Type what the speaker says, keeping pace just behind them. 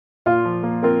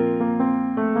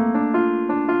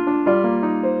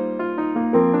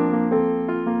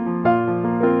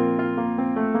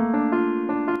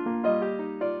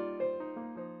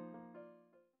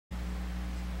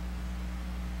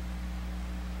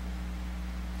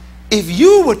If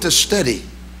you were to study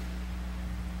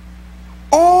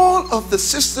all of the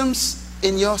systems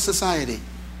in your society,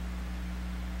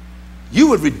 you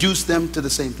would reduce them to the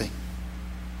same thing.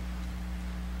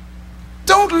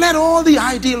 Don't let all the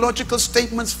ideological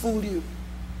statements fool you.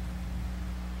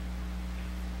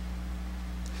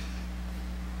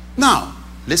 Now,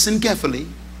 listen carefully.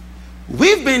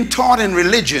 We've been taught in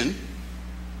religion,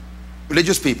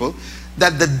 religious people,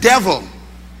 that the devil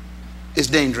is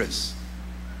dangerous.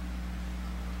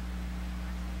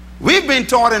 We've been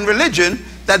taught in religion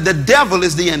that the devil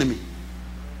is the enemy.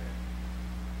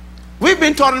 We've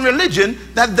been taught in religion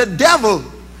that the devil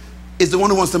is the one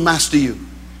who wants to master you.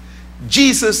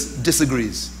 Jesus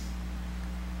disagrees.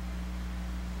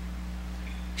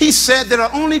 He said there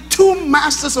are only two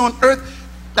masters on earth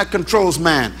that controls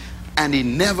man, and he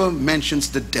never mentions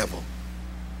the devil.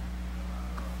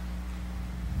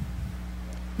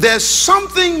 There's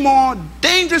something more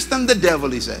dangerous than the devil,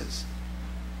 he says,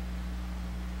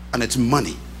 and it's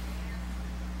money.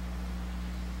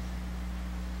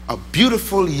 A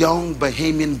beautiful young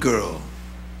Bahamian girl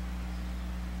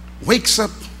wakes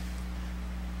up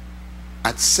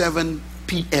at 7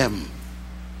 p.m.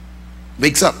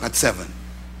 Wakes up at 7.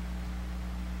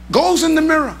 Goes in the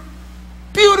mirror.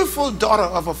 Beautiful daughter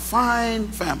of a fine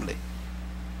family.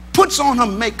 Puts on her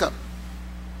makeup.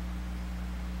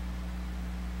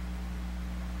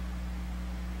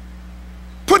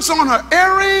 Puts on her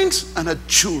earrings and her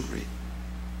jewelry.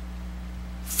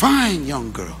 Fine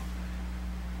young girl.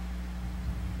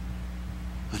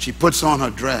 And she puts on her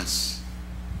dress.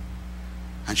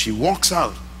 And she walks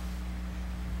out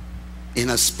in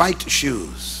her spiked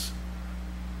shoes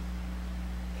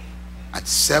at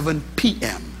 7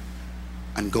 p.m.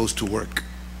 and goes to work.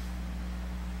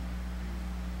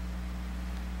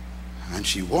 And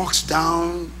she walks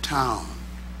downtown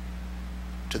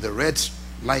to the red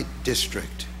light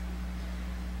district,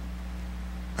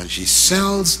 and she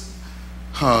sells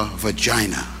her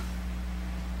vagina.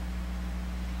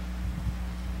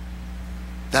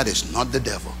 That is not the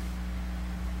devil.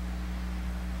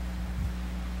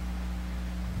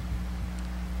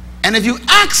 And if you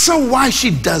ask her why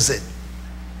she does it,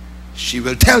 she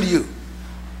will tell you,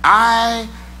 I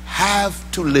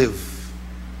have to live.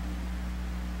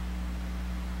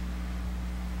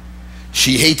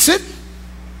 She hates it,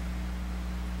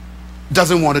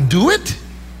 doesn't want to do it.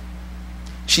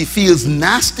 She feels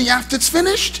nasty after it's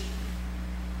finished.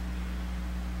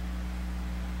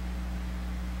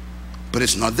 But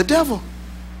it's not the devil.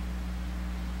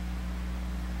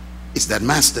 It's that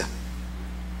master.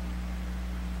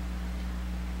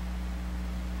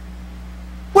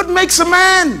 What makes a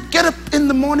man get up in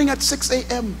the morning at 6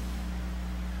 a.m.,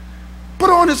 put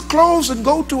on his clothes and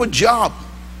go to a job,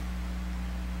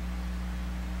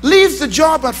 leaves the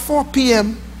job at 4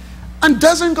 p.m. and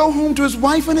doesn't go home to his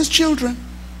wife and his children?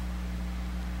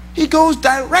 He goes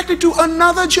directly to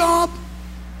another job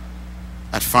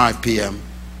at 5 p.m.,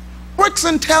 works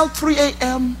until 3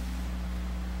 a.m.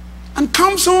 and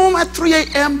comes home at 3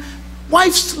 a.m.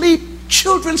 Wife sleep,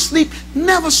 children sleep,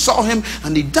 never saw him,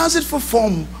 and he does it for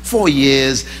four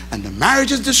years, and the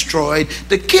marriage is destroyed.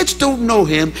 The kids don't know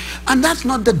him, and that's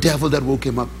not the devil that woke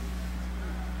him up.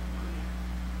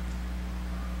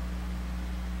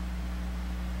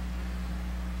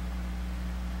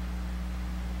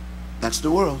 That's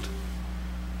the world.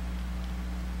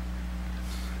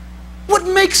 What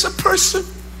makes a person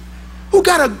who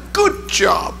got a good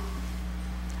job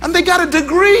and they got a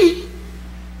degree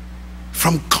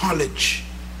from college,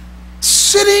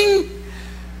 sitting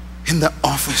in the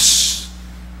office,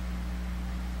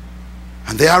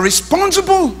 and they are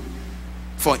responsible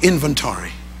for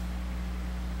inventory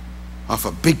of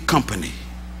a big company,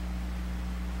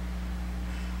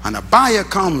 and a buyer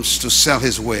comes to sell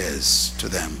his wares to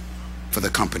them for the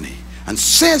company and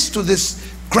says to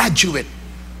this graduate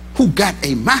who got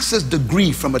a master's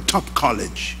degree from a top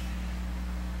college,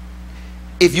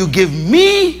 if you give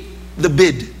me the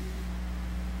bid,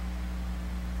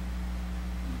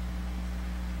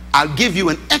 I'll give you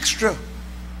an extra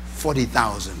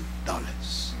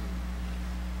 $40,000.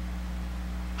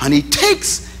 And he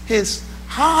takes his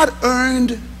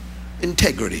hard-earned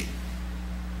integrity,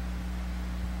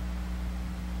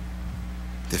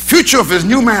 the future of his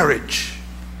new marriage,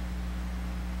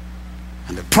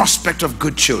 and the prospect of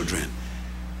good children,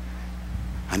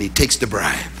 and he takes the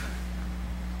bribe.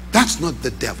 That's not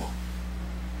the devil.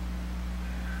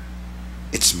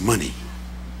 It's money.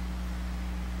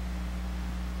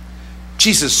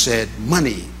 Jesus said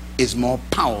money is more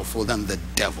powerful than the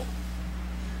devil.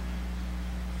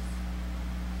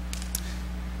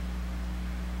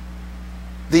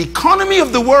 The economy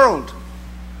of the world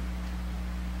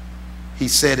He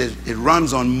said it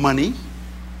runs on money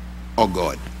or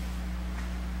God.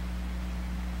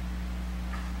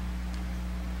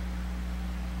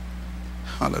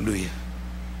 Hallelujah.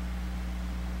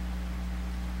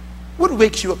 What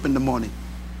wakes you up in the morning?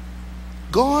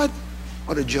 God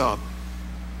or the job?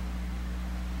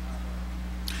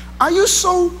 Are you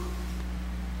so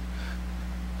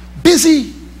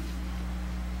busy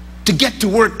to get to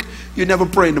work you never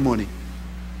pray in the morning?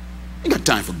 Ain't got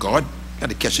time for God.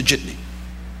 Got to catch the jitney.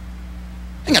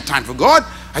 Ain't got time for God.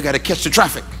 I got to catch the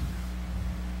traffic.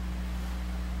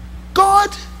 God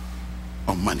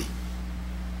or money?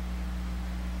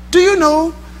 Do you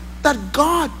know that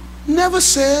God never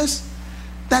says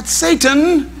that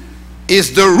Satan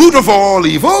is the root of all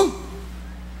evil?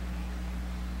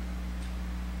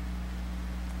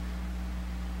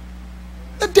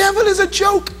 The devil is a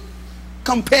joke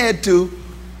compared to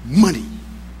money.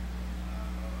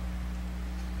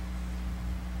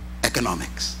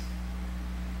 Economics.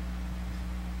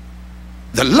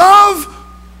 The love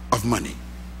of money.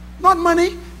 Not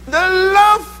money, the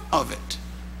love of it.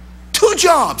 2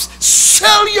 jobs,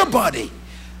 sell your body.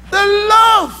 The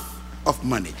love of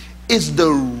money is the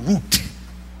root.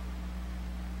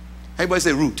 Everybody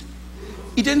say root.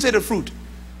 He didn't say the fruit.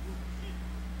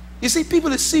 You see, people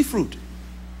that see fruit.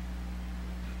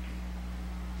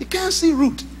 You can't see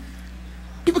root.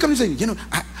 People come and say, you know,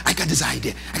 I got this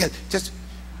idea. I got just,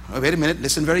 oh, wait a minute,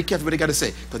 listen very carefully what they got to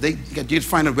say. Because they got you to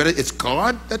find out whether it's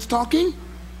God that's talking,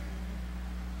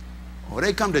 or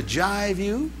they come to jive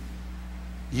you,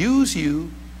 use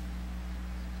you,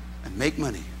 and make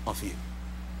money off you.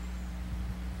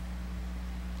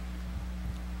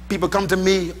 People come to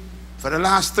me for the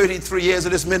last 33 years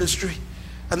of this ministry,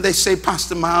 and they say,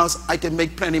 Pastor Miles, I can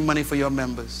make plenty of money for your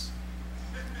members.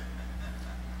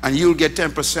 And you'll get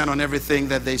 10% on everything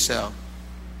that they sell.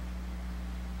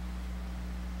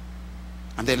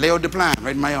 And they lay out the plan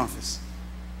right in my office.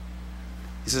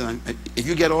 He says, if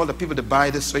you get all the people to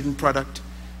buy this certain product,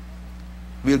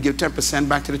 we'll give 10%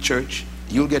 back to the church.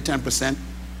 You'll get 10%.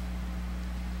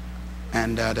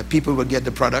 And the people will get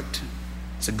the product.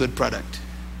 It's a good product.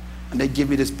 And they give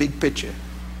me this big picture.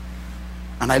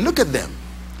 And I look at them.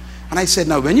 And I said,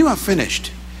 now when you are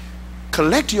finished,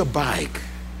 collect your bike.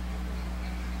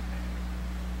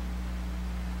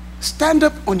 Stand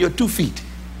up on your 2 feet.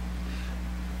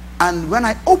 And when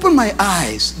I open my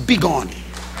eyes, be gone.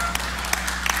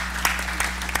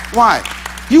 Why?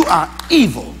 You are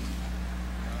evil.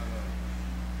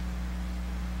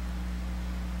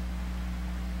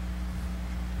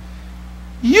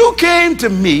 You came to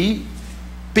me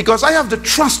because I have the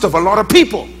trust of a lot of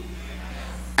people.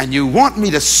 And you want me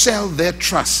to sell their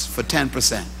trust for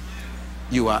 10%.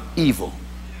 You are evil.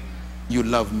 You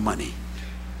love money.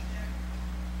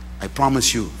 I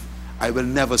promise you, I will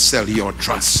never sell your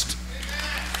trust.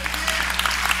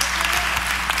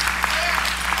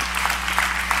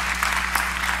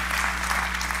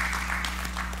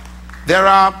 There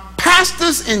are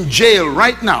pastors in jail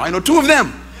right now. I know 2 of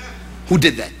them who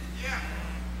did that.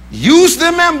 Use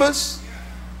their members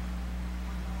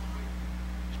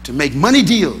to make money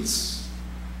deals.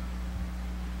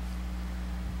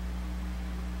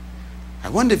 I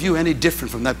wonder if you're any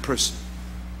different from that person.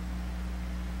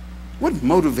 What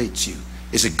motivates you?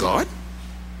 Is it God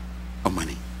or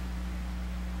money?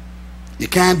 You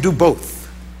can't do both,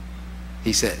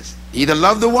 he says. Either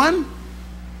love the one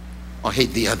or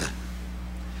hate the other.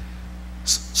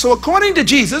 So according to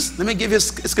Jesus, let me give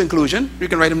his conclusion. You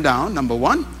can write him down. Number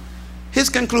 1, his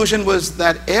conclusion was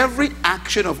that every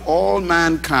action of all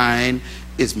mankind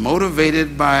is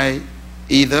motivated by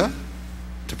either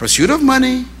the pursuit of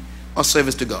money or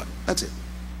service to God. That's it.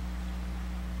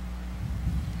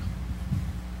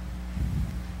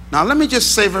 Now let me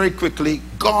just say very quickly,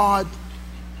 God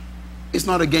is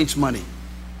not against money.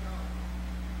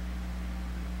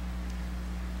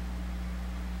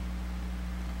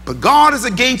 But God is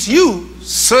against you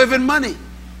serving money.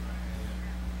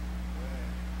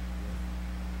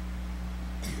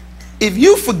 If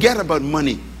you forget about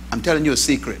money, I'm telling you a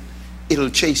secret, it'll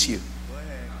chase you.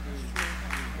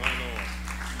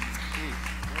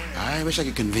 I wish I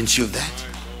could convince you of that.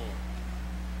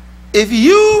 If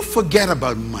you forget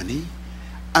about money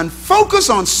and focus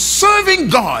on serving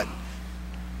God,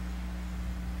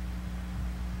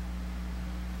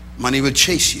 money will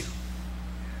chase you.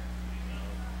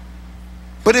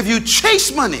 But if you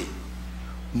chase money,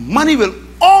 money will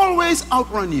always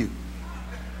outrun you.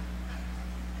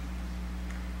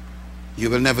 You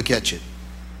will never catch it.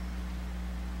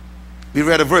 We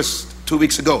read a verse 2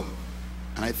 weeks ago,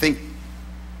 and I think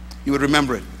you would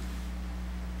remember it.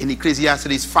 In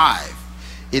Ecclesiastes 5,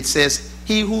 It says,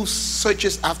 he who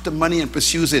searches after money and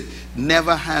pursues it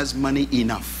never has money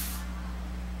enough.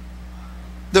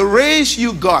 The raise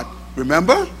you got,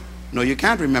 remember? No, you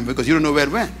can't remember because you don't know where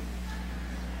it went.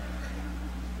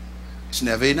 It's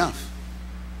never enough.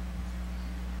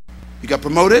 You got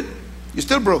promoted, you're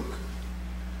still broke.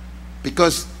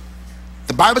 Because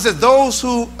the Bible says those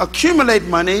who accumulate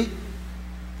money,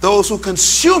 those who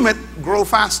consume it, grow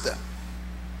faster.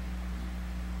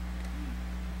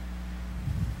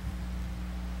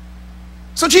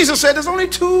 So Jesus said there's only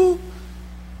two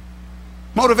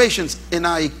motivations in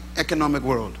our economic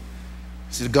world.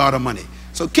 This is God or money.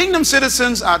 So kingdom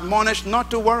citizens are admonished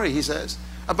not to worry, he says,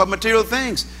 about material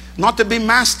things. Not to be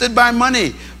mastered by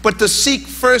money, but to seek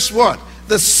first what?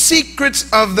 The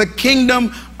secrets of the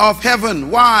kingdom of heaven.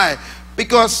 Why?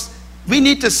 Because we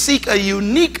need to seek a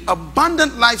unique,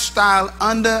 abundant lifestyle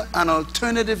under an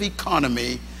alternative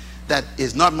economy that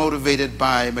is not motivated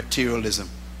by materialism.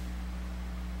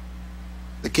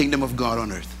 The kingdom of God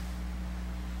on earth.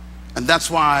 And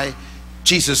that's why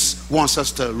Jesus wants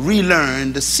us to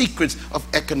relearn the secrets of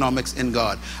economics in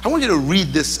God. I want you to read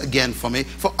this again for me.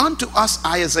 For unto us,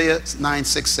 Isaiah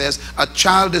 9:6 says, a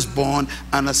child is born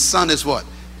and a son is what?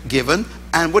 Given.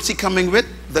 And what's he coming with?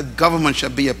 The government shall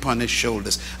be upon his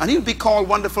shoulders. And he'll be called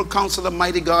Wonderful Counselor,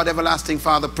 Mighty God, Everlasting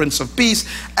Father, Prince of Peace.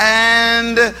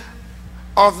 And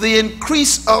of the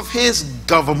increase of his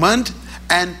government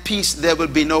and peace there will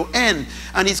be no end.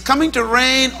 And he's coming to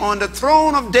reign on the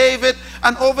throne of David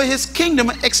and over his kingdom,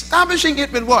 establishing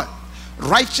it with what?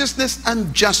 Righteousness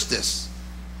and justice.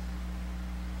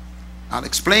 I'll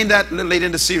explain that a little later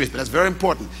in the series, but that's very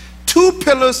important. Two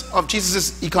pillars of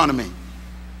Jesus' economy.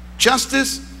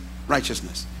 Justice,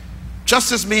 righteousness.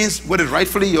 Justice means what is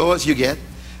rightfully yours, you get.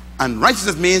 And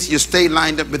righteousness means you stay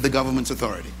lined up with the government's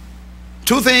authority.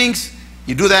 Two things,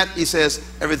 you do that, he says,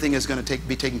 everything is going to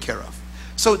be taken care of.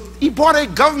 So he brought a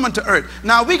government to earth.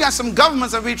 Now we got some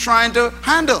governments that we're trying to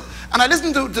handle. And I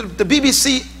listened to the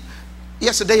BBC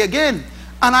yesterday again.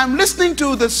 And I'm listening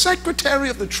to the Secretary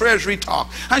of the Treasury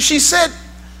talk. And she said,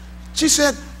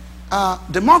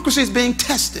 democracy is being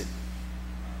tested.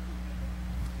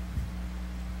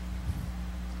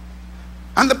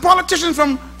 And the politician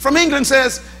from England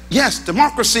says, yes,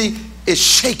 democracy is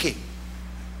shaking.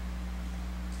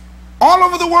 All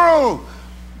over the world,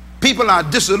 people are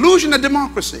disillusioned at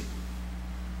democracy.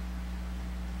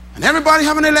 And everybody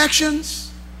having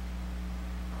elections.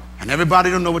 And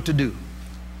everybody don't know what to do.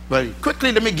 But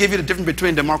quickly, let me give you the difference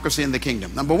between democracy and the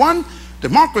kingdom. Number one,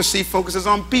 democracy focuses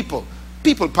on people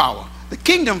power. The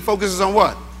kingdom focuses on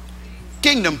what?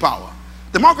 Kingdom power.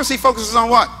 Democracy focuses on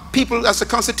what? People. That's the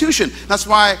Constitution. That's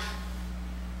why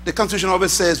the Constitution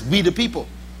always says, we the people.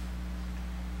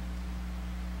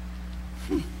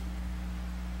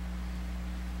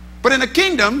 But in a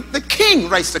kingdom, the king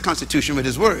writes the Constitution with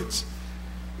his words.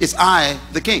 It's I,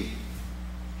 the king.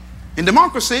 In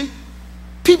democracy,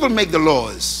 people make the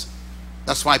laws.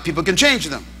 That's why people can change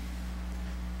them.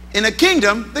 In a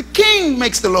kingdom, the king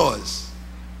makes the laws,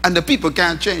 and the people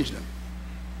can't change them.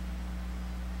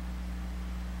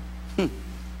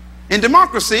 In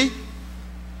democracy,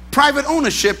 private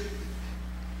ownership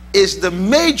is the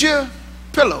major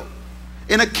pillar.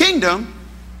 In a kingdom,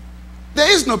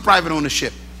 there is no private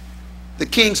ownership. The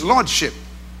king's lordship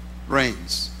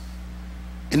reigns.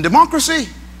 In democracy,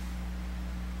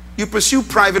 you pursue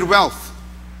private wealth.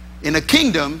 In a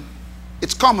kingdom,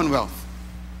 it's commonwealth.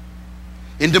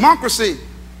 In democracy,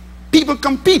 people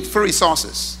compete for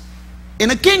resources.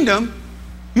 In a kingdom,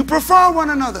 you prefer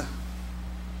one another.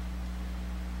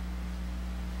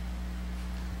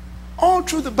 All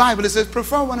through the Bible, it says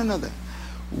prefer one another.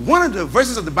 One of the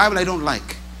verses of the Bible I don't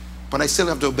like, but I still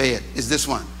have to obey it, is this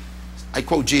one. I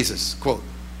quote Jesus, quote,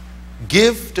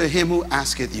 give to him who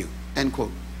asketh you, end quote.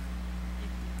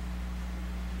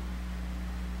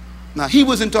 Now, he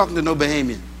wasn't talking to no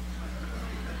Bahamian.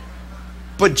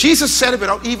 But Jesus said it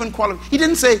without even qualifying. He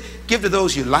didn't say, give to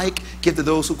those you like, give to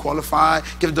those who qualify,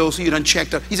 give to those who you done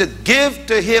checked out. He said, give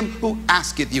to him who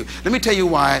asketh you. Let me tell you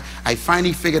why I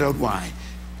finally figured out why.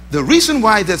 The reason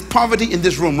why there's poverty in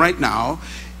this room right now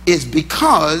is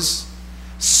because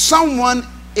someone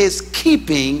is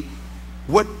keeping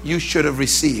what you should have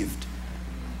received.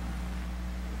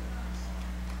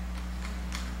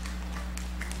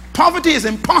 Poverty is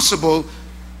impossible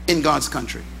in God's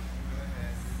country.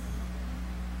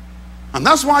 And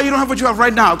that's why you don't have what you have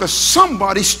right now, because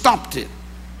somebody stopped it.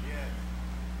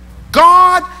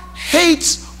 God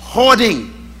hates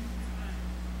hoarding.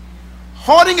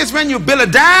 Hoarding is when you build a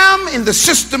dam in the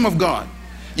system of God.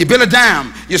 You build a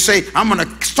dam. You say, I'm going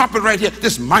to stop it right here.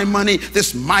 This is my money.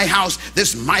 This is my house.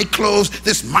 This is my clothes.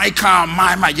 This is my car.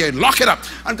 My. You lock it up.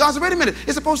 And God said, wait a minute.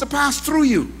 It's supposed to pass through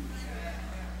you.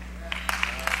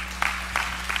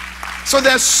 So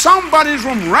there's somebody in this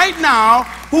room right now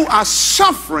who are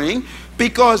suffering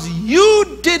because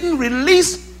you didn't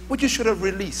release what you should have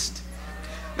released.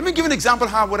 Let me give you an example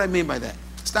of what I mean by that.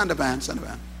 Stand up, Ann. Stand up,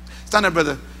 Ann. Stand up,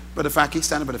 Brother Faki.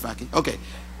 Stand up, Brother Faki. Okay.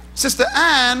 Sister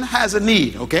Ann has a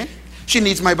need, okay? She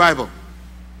needs my Bible.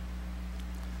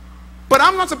 But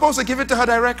I'm not supposed to give it to her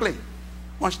directly.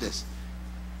 Watch this.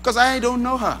 Because I don't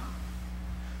know her.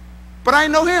 But I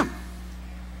know him.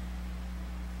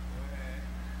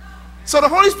 So the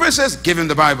Holy Spirit says, give him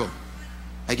the Bible.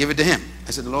 I give it to him.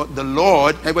 I said, the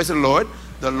Lord, everybody said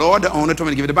the Lord, the owner told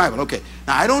me to give it the Bible. Okay.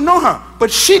 Now I don't know her,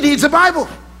 but she needs a Bible.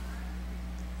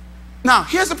 Now,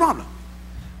 here's the problem.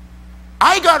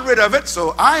 I got rid of it,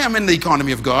 so I am in the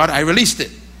economy of God. I released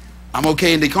it. I'm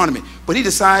okay in the economy. But he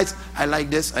decides, I like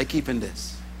this, I keep in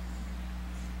this.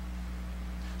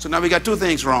 So now we got two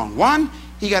things wrong. One,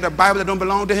 he got a Bible that don't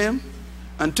belong to him.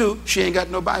 And two, she ain't got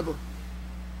no Bible.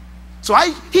 So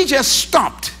he just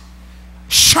stopped,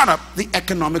 shut up the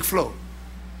economic flow.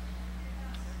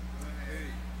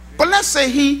 But let's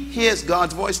say he hears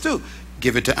God's voice too.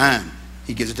 Give it to Ann.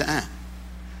 He gives it to Ann.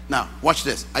 Now, watch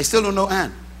this. I still don't know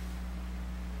Ann.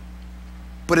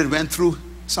 But it went through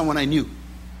someone I knew.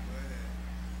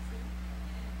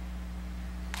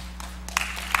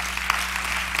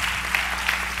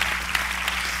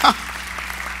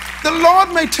 The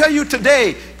Lord may tell you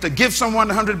today to give someone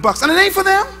 $100 and it ain't for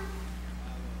them.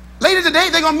 Later today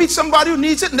they're going to meet somebody who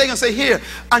needs it and they're going to say, here,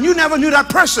 and you never knew that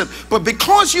person, but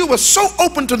because you were so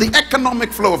open to the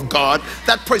economic flow of God,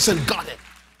 that person got it.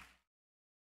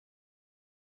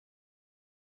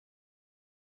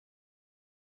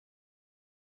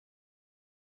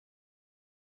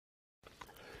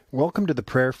 Welcome to the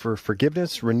prayer for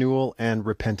forgiveness, renewal, and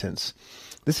repentance.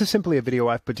 This is simply a video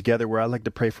I've put together where I like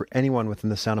to pray for anyone within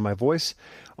the sound of my voice.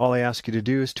 All I ask you to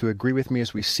do is to agree with me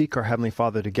as we seek our Heavenly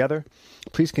Father together.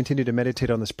 Please continue to meditate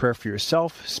on this prayer for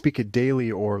yourself, speak it daily,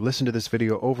 or listen to this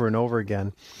video over and over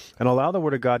again, and allow the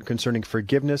Word of God concerning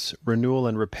forgiveness, renewal,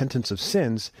 and repentance of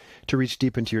sins to reach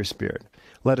deep into your spirit.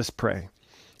 Let us pray.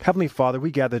 Heavenly Father,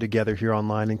 we gather together here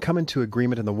online and come into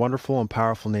agreement in the wonderful and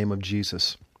powerful name of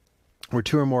Jesus. Where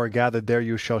two or more are gathered, there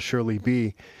you shall surely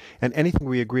be, and anything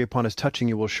we agree upon as touching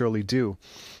you will surely do.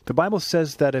 The Bible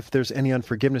says that if there's any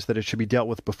unforgiveness, that it should be dealt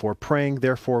with before praying.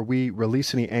 Therefore, we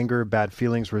release any anger, bad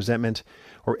feelings, resentment,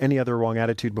 or any other wrong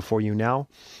attitude before you now.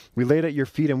 We lay it at your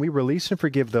feet, and we release and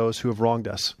forgive those who have wronged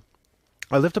us.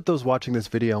 I lift up those watching this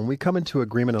video, and we come into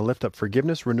agreement and lift up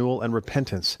forgiveness, renewal, and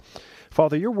repentance.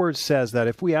 Father, your word says that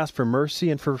if we ask for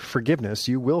mercy and for forgiveness,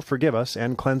 you will forgive us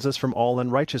and cleanse us from all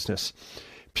unrighteousness.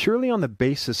 Purely on the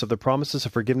basis of the promises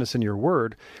of forgiveness in your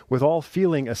word, with all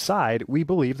feeling aside, we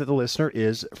believe that the listener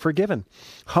is forgiven.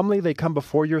 Humbly they come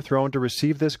before your throne to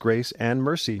receive this grace and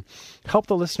mercy. Help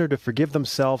the listener to forgive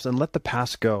themselves and let the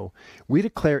past go. We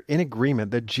declare in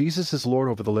agreement that Jesus is Lord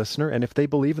over the listener, and if they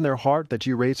believe in their heart that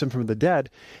you raised him from the dead,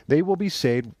 they will be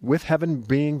saved, with heaven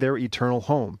being their eternal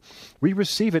home. We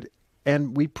receive it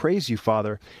and we praise you,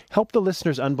 Father. Help the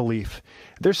listener's unbelief.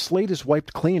 Their slate is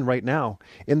wiped clean right now.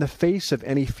 In the face of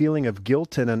any feeling of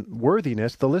guilt and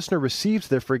unworthiness, the listener receives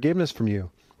their forgiveness from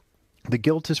you. The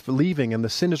guilt is for leaving and the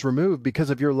sin is removed because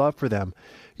of your love for them.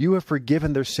 You have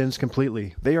forgiven their sins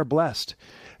completely. They are blessed.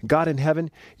 God in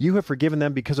heaven, you have forgiven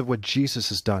them because of what Jesus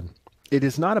has done. It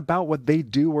is not about what they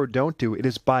do or don't do. It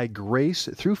is by grace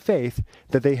through faith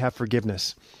that they have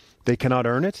forgiveness. They cannot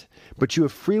earn it, but you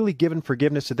have freely given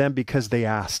forgiveness to them because they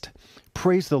asked.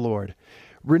 Praise the Lord.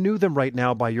 Renew them right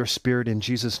now by your Spirit in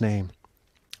Jesus' name.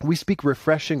 We speak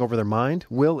refreshing over their mind,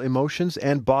 will, emotions,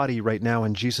 and body right now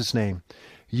in Jesus' name.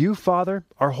 You, Father,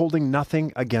 are holding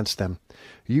nothing against them.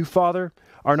 You, Father,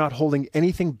 are not holding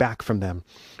anything back from them.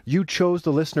 You chose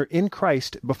the listener in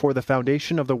Christ before the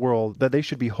foundation of the world that they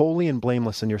should be holy and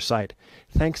blameless in your sight.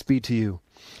 Thanks be to you.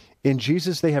 In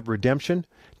Jesus they have redemption,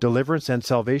 deliverance, and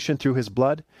salvation through his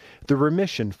blood, the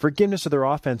remission, forgiveness of their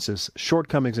offenses,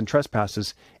 shortcomings, and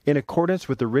trespasses, in accordance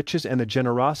with the riches and the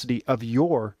generosity of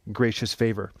your gracious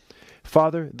favor.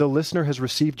 Father, the listener has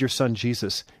received your Son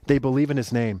Jesus. They believe in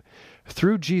his name.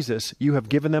 Through Jesus, you have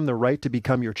given them the right to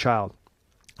become your child.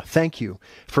 Thank you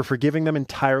for forgiving them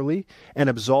entirely and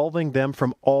absolving them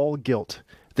from all guilt.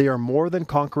 They are more than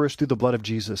conquerors through the blood of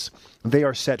Jesus. They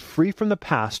are set free from the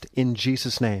past in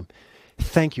Jesus' name.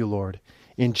 Thank you, Lord.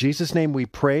 In Jesus' name we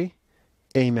pray.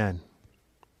 Amen.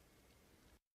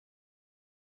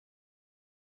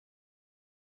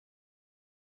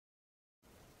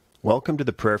 Welcome to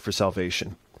the prayer for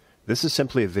salvation. This is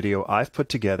simply a video I've put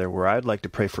together where I'd like to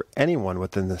pray for anyone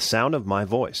within the sound of my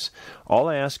voice. All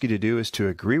I ask you to do is to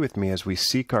agree with me as we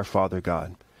seek our Father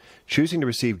God. Choosing to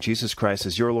receive Jesus Christ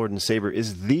as your Lord and Savior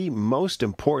is the most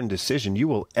important decision you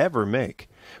will ever make.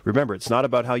 Remember, it's not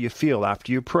about how you feel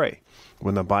after you pray.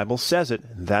 When the Bible says it,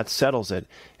 that settles it,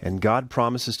 and God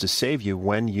promises to save you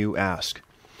when you ask.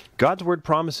 God's word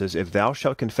promises, if thou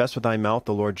shalt confess with thy mouth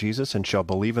the Lord Jesus, and shalt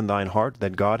believe in thine heart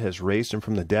that God has raised him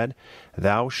from the dead,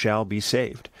 thou shalt be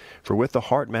saved. For with the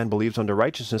heart man believes unto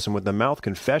righteousness, and with the mouth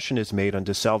confession is made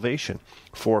unto salvation.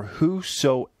 For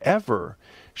whosoever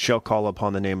shall call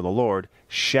upon the name of the Lord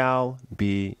shall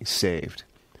be saved.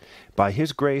 By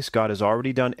his grace, God has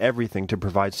already done everything to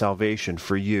provide salvation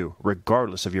for you,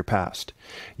 regardless of your past.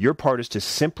 Your part is to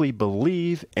simply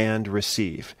believe and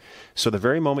receive. So the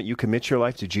very moment you commit your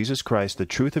life to Jesus Christ, the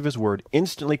truth of his word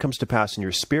instantly comes to pass in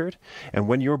your spirit, and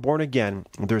when you're born again,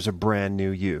 there's a brand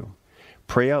new you.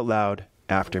 Pray out loud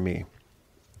after me.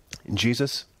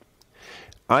 Jesus,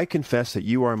 I confess that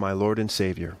you are my Lord and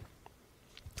Savior.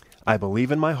 I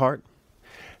believe in my heart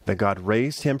that God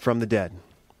raised him from the dead.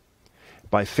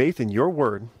 By faith in your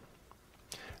word,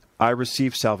 I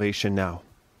receive salvation now.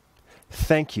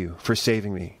 Thank you for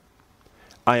saving me.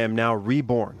 I am now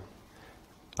reborn.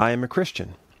 I am a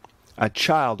Christian, a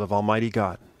child of Almighty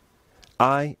God.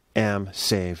 I am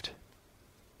saved.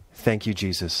 Thank you,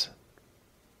 Jesus.